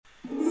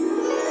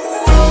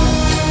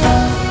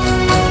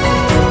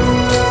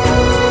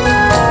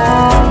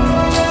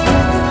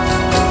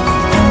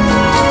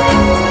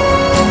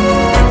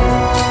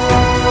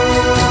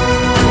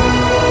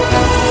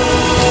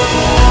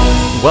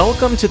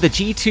Welcome to the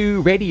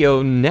G2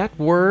 Radio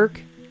Network.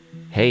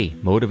 Hey,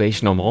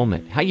 motivational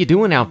moment. How you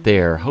doing out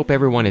there? Hope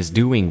everyone is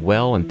doing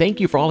well, and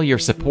thank you for all of your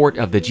support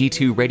of the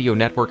G2 Radio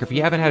Network. If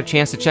you haven't had a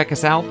chance to check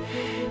us out.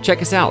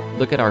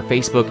 Look at our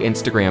Facebook,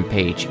 Instagram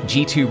page,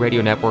 G2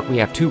 Radio Network. We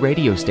have 2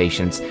 radio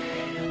stations.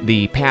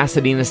 The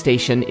Pasadena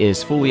station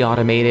is fully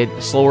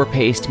automated, slower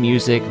paced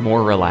music,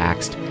 more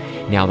relaxed.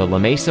 Now the La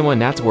Mesa one,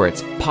 that's where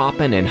it's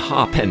popping and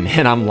hopping,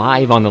 and I'm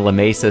live on the La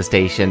Mesa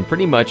station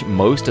pretty much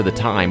most of the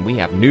time. We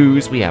have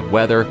news, we have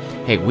weather.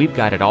 Hey, we've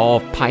got it all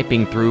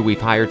piping through.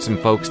 We've hired some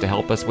folks to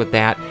help us with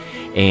that,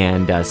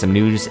 and some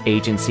news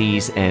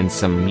agencies and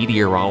some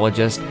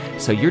meteorologists.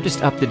 So you're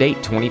just up to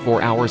date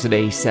 24 hours a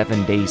day,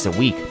 7 days a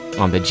week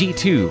on the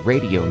G2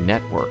 Radio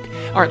Network.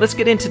 All right, let's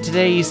get into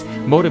today's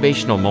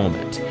motivational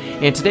moment.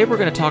 And today we're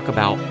going to talk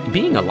about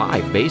being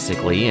alive,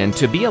 basically, and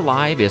to be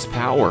alive is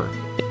power.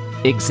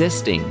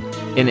 Existing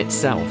in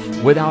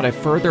itself without a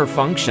further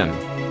function.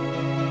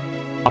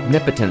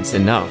 Omnipotence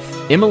enough.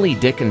 Emily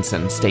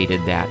Dickinson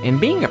stated that,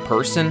 and being a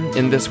person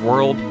in this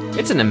world,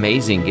 it's an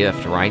amazing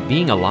gift, right?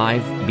 Being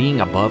alive, being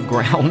above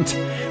ground,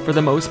 for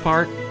the most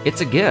part,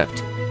 it's a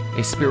gift,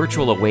 a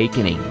spiritual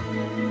awakening,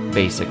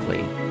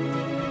 basically.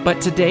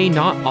 But today,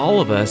 not all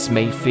of us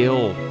may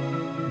feel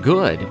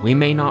good. We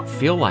may not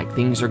feel like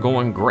things are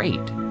going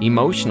great,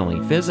 emotionally,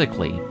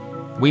 physically.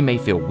 We may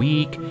feel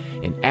weak,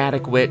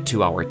 inadequate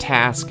to our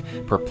task,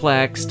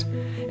 perplexed,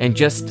 and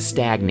just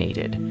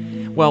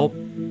stagnated. Well,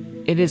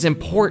 it is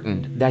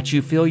important that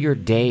you fill your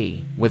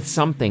day with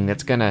something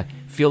that's going to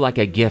feel like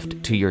a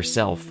gift to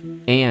yourself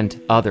and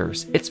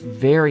others. It's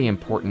very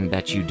important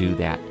that you do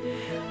that.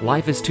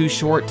 Life is too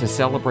short to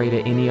celebrate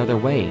it any other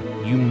way.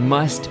 You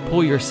must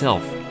pull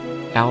yourself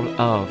out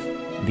of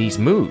these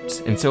moods.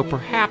 And so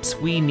perhaps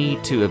we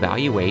need to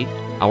evaluate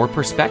our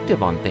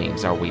perspective on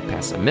things. Are we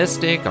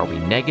pessimistic? Are we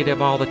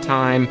negative all the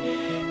time?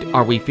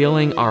 Are we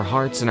filling our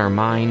hearts and our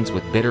minds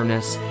with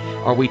bitterness?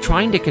 Are we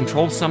trying to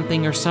control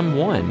something or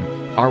someone?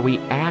 Are we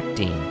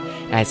acting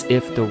as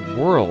if the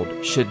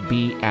world should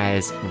be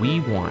as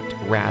we want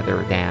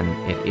rather than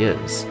it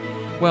is?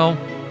 Well,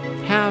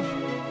 have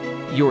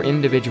your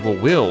individual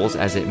wills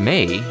as it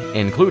may,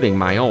 including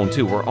my own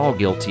too, we're all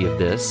guilty of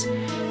this,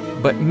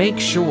 but make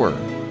sure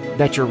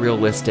that you're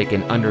realistic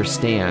and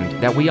understand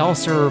that we all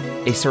serve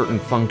a certain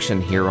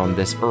function here on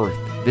this earth,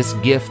 this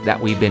gift that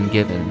we've been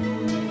given.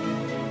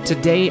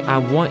 Today, I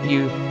want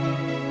you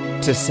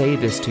to say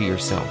this to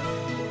yourself,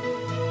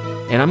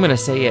 and I'm going to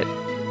say it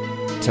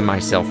to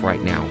myself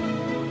right now.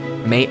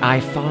 May I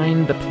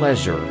find the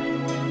pleasure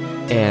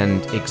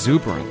and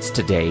exuberance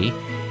today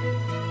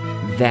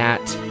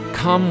that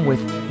come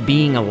with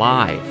being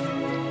alive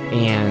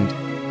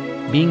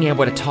and being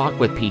able to talk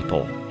with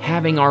people,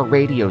 having our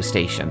radio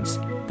stations.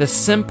 The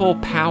simple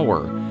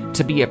power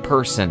to be a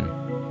person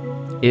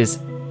is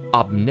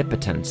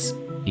omnipotence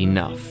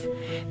enough.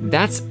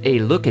 That's a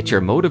look at your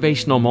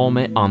motivational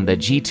moment on the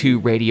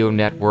G2 Radio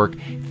Network.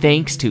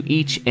 Thanks to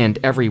each and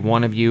every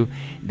one of you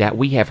that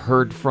we have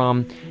heard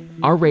from.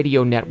 Our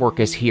radio network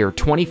is here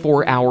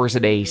 24 hours a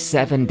day,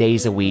 7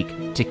 days a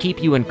week to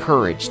keep you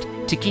encouraged,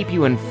 to keep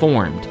you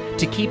informed,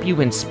 to keep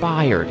you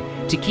inspired,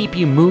 to keep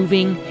you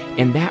moving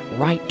in that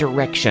right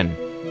direction.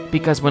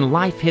 Because when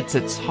life hits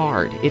us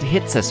hard, it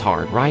hits us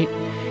hard, right?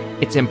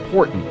 It's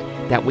important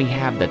that we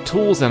have the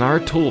tools in our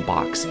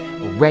toolbox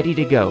ready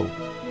to go.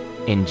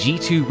 And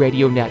G2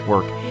 Radio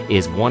Network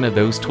is one of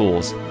those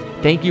tools.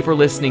 Thank you for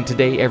listening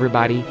today,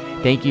 everybody.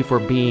 Thank you for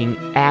being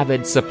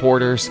avid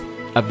supporters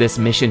of this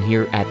mission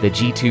here at the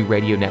G2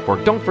 Radio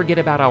Network. Don't forget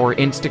about our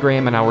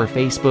Instagram and our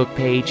Facebook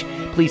page.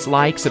 Please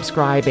like,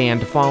 subscribe,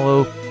 and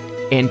follow.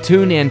 And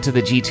tune in to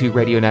the G2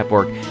 Radio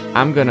Network.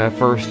 I'm going to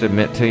first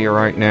admit to you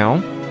right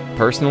now,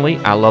 personally,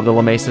 I love the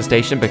La Mesa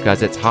station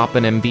because it's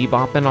hopping and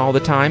bebopping all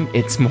the time.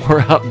 It's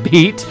more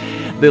upbeat.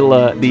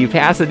 The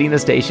Pasadena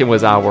station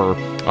was our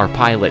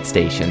pilot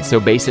station. So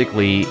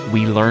basically,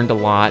 we learned a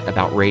lot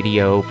about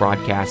radio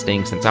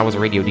broadcasting. Since I was a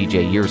radio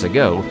DJ years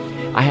ago,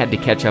 I had to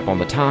catch up on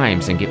the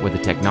times and get with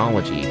the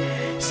technology.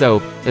 So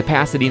the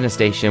Pasadena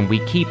station, we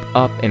keep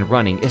up and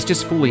running. It's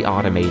just fully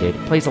automated.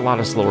 It plays a lot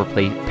of slower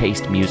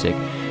paced music.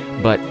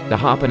 But the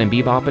hopping and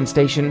bebopping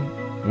station,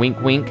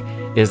 wink wink,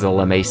 is the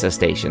La Mesa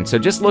station. So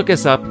just look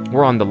us up.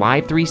 We're on the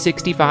Live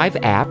 365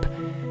 app,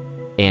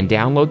 and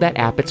download that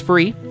app. It's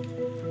free.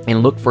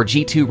 And look for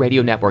G2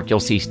 Radio Network. You'll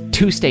see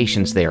 2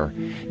 stations there.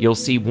 You'll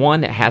see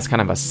one that has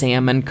kind of a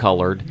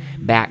salmon-colored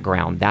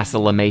background. That's the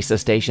La Mesa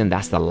station.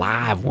 That's the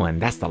live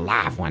one.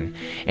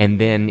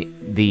 And then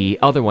the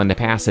other one, the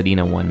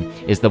Pasadena one,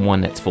 is the one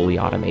that's fully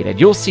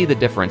automated. You'll see the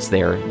difference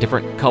there,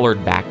 different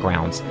colored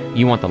backgrounds.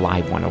 You want the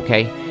live one,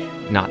 okay?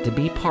 Not to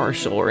be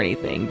partial or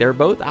anything. They're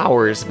both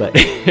ours, but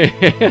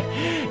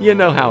you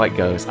know how it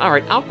goes. All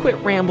right, I'll quit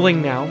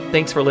rambling now.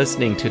 Thanks for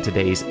listening to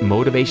today's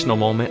motivational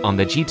moment on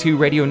the G2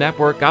 Radio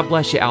Network. God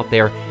bless you out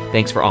there.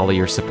 Thanks for all of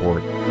your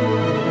support.